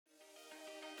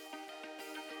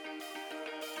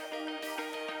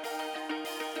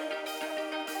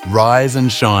Rise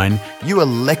and shine, you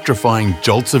electrifying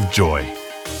jolts of joy.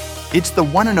 It's the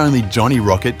one and only Johnny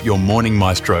Rocket, your morning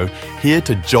maestro, here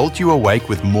to jolt you awake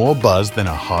with more buzz than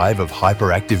a hive of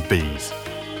hyperactive bees.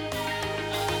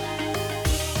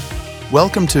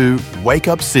 Welcome to Wake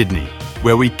Up Sydney,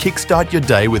 where we kickstart your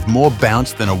day with more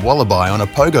bounce than a wallaby on a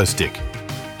pogo stick.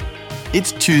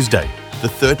 It's Tuesday, the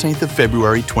 13th of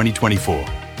February 2024.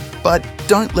 But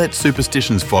don't let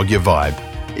superstitions fog your vibe.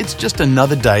 It's just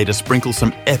another day to sprinkle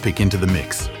some epic into the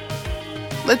mix.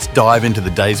 Let's dive into the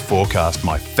day's forecast,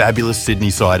 my fabulous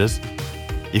Sydney-siders.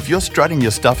 If you're strutting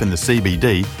your stuff in the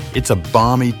CBD, it's a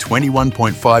balmy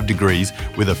 21.5 degrees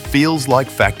with a feels-like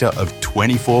factor of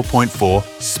 24.4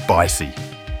 spicy.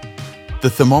 The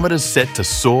thermometer's set to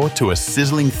soar to a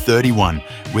sizzling 31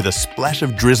 with a splash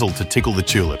of drizzle to tickle the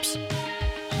tulips.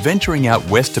 Venturing out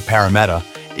west to Parramatta,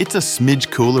 it's a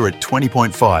smidge cooler at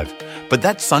 20.5, but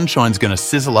that sunshine's going to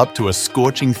sizzle up to a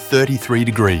scorching 33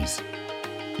 degrees.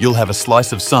 You'll have a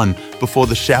slice of sun before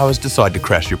the showers decide to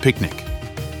crash your picnic.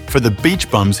 For the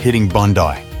beach bums hitting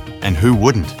Bondi, and who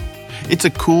wouldn't? It's a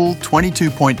cool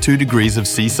 22.2 degrees of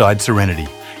seaside serenity,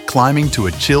 climbing to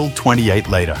a chill 28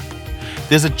 later.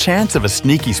 There's a chance of a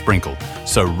sneaky sprinkle,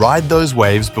 so ride those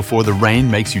waves before the rain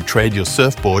makes you trade your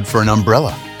surfboard for an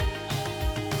umbrella.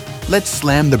 Let's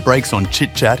slam the brakes on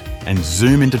chit-chat and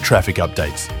zoom into traffic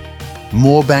updates.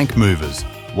 Moorebank movers.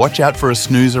 Watch out for a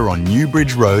snoozer on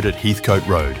Newbridge Road at Heathcote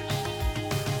Road.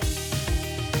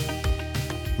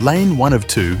 Lane 1 of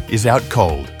 2 is out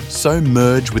cold, so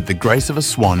merge with the grace of a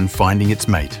swan finding its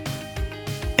mate.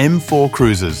 M4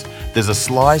 cruisers. There's a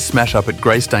sly smash up at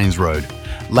Greystanes Road.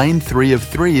 Lane 3 of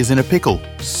 3 is in a pickle,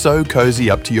 so cozy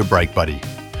up to your brake buddy.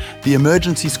 The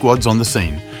emergency squad's on the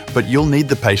scene, but you'll need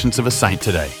the patience of a saint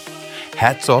today.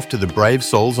 Hats off to the brave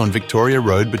souls on Victoria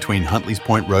Road between Huntleys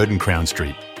Point Road and Crown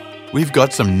Street. We've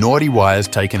got some naughty wires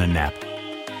taking a nap.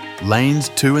 Lanes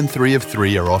 2 and 3 of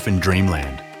 3 are off in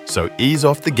dreamland, so ease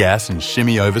off the gas and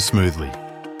shimmy over smoothly.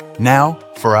 Now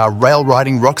for our rail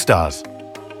riding rock stars.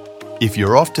 If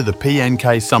you're off to the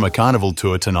PNK Summer Carnival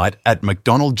Tour tonight at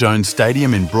McDonald Jones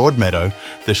Stadium in Broadmeadow,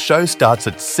 the show starts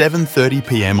at 7:30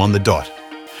 p.m. on the dot.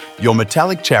 Your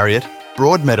metallic chariot,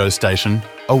 Broadmeadow Station,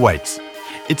 awaits.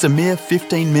 It's a mere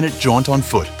 15-minute jaunt on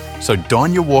foot, so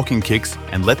don your walking kicks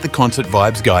and let the concert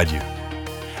vibes guide you.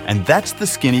 And that's the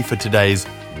skinny for today's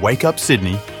Wake Up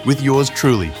Sydney with yours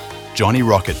truly, Johnny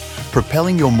Rocket,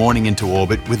 propelling your morning into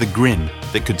orbit with a grin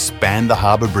that could span the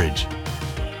harbour bridge.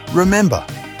 Remember,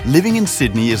 living in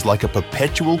Sydney is like a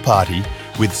perpetual party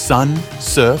with sun,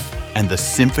 surf and the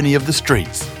symphony of the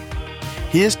streets.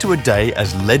 Here's to a day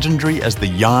as legendary as the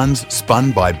yarns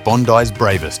spun by Bondi's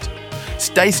bravest.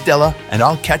 Stay stellar, and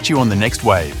I'll catch you on the next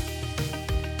wave.